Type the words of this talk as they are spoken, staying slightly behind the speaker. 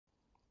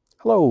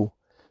Hello,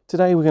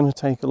 today we're going to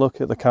take a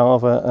look at the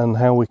Carver and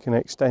how we can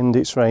extend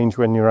its range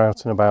when you're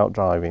out and about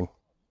driving.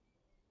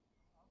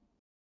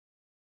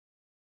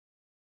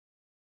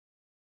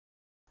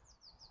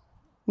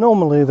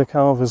 Normally the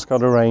Carver's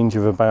got a range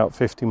of about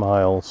 50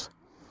 miles.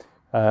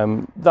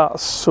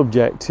 That's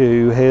subject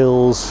to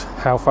hills,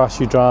 how fast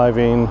you're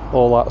driving,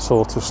 all that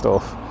sort of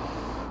stuff.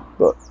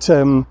 But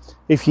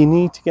if you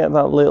need to get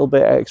that little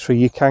bit extra,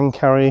 you can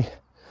carry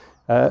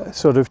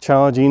sort of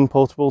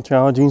portable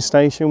charging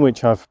station,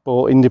 which I've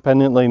bought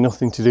independently,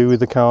 nothing to do with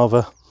the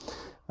Carver,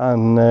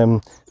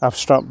 and I've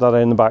strapped that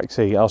in the back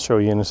seat. I'll show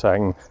you in a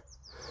second.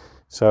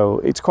 So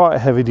it's quite a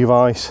heavy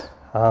device,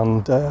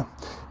 and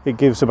it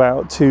gives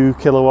about 2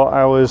 kilowatt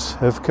hours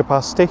of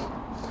capacity,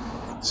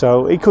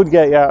 so it could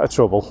get you out of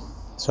trouble.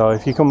 So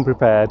if you come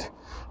prepared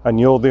and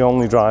you're the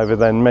only driver,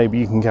 then maybe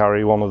you can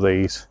carry one of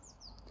these.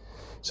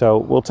 So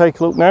we'll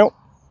take a look now.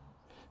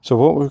 So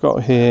what we've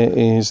got here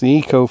is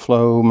the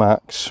EcoFlow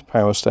Max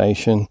power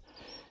station,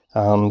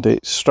 and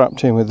it's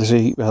strapped in with the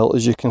seat belt,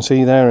 as you can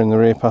see there in the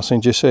rear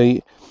passenger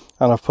seat,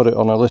 and I've put it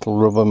on a little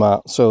rubber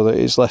mat so that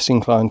it's less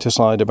inclined to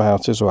slide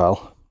about as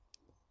well.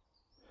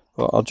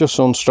 But I'll just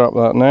unstrap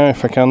that now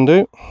if I can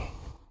do.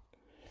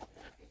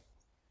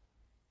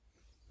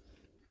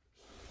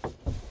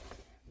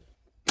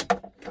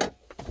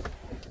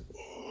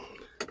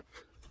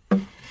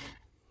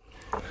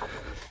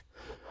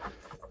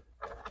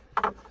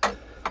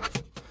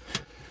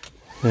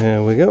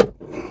 There we go.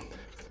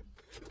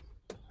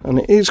 And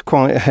it is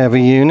quite a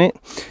heavy unit,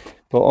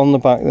 but on the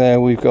back there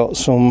we've got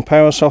some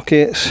power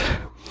sockets,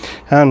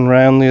 and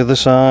round the other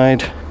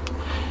side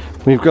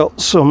we've got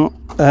some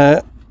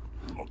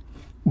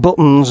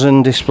buttons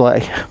and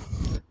display.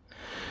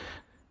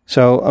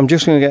 So I'm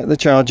just going to get the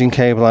charging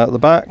cable out the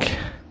back,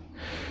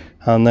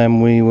 and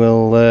then we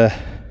will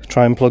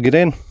try and plug it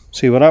in,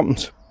 see what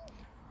happens.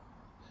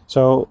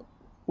 So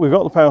we've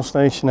got the power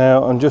station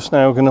out. I'm just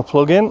now going to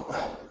plug in.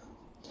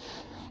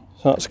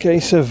 So that's a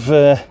case of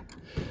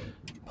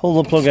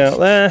pull the plug out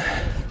there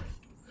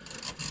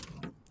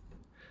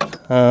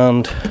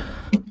and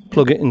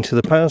plug it into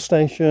the power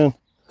station,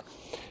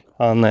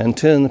 and then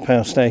turn the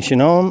power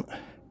station on.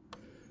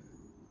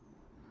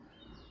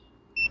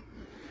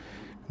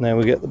 Now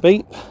we get the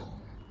beep,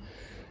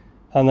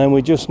 and then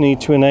we just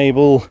need to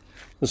enable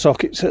the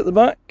sockets at the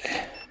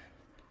back,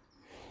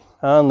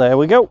 and there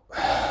we go.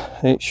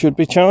 It should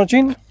be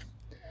charging.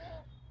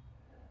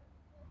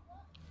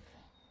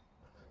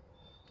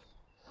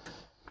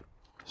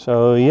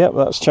 So yep,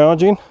 that's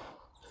charging.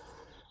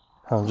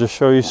 I'll just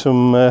show you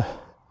some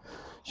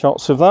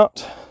shots of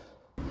that.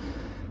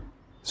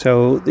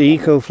 So the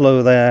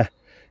EcoFlow there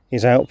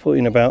is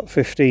outputting about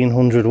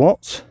 1500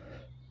 watts,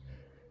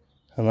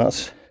 and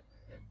that's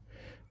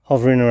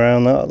hovering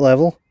around that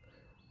level.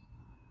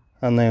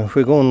 And then if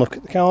we go and look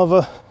at the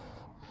Carver,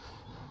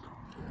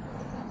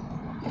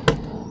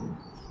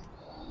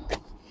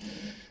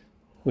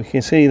 we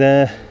can see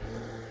there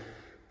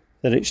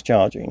that it's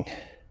charging.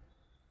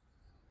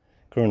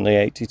 Currently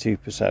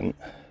 82%.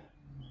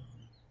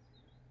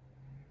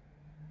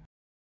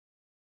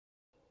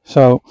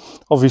 So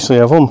obviously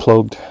I've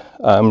unplugged,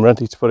 I'm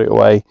ready to put it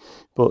away,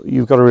 but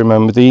you've got to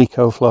remember the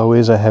EcoFlow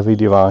is a heavy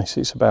device.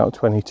 It's about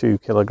 22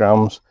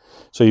 kilograms,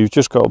 so you've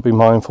just got to be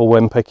mindful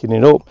when picking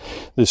it up.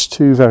 There's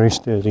two very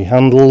sturdy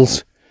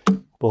handles,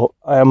 but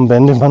I am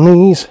bending my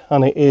knees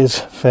and it is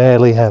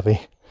fairly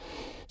heavy,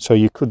 so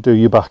you could do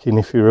your back in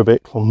if you're a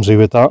bit clumsy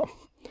with that.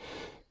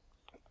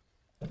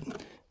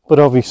 But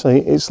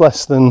obviously it's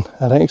less than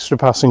an extra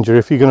passenger.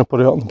 If you're going to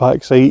put it on the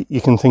back seat, you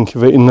can think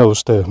of it in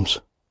those terms.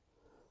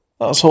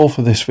 That's all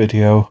for this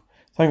video.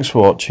 Thanks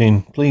for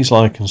watching. Please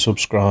like and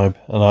subscribe,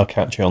 and I'll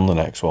catch you on the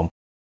next one.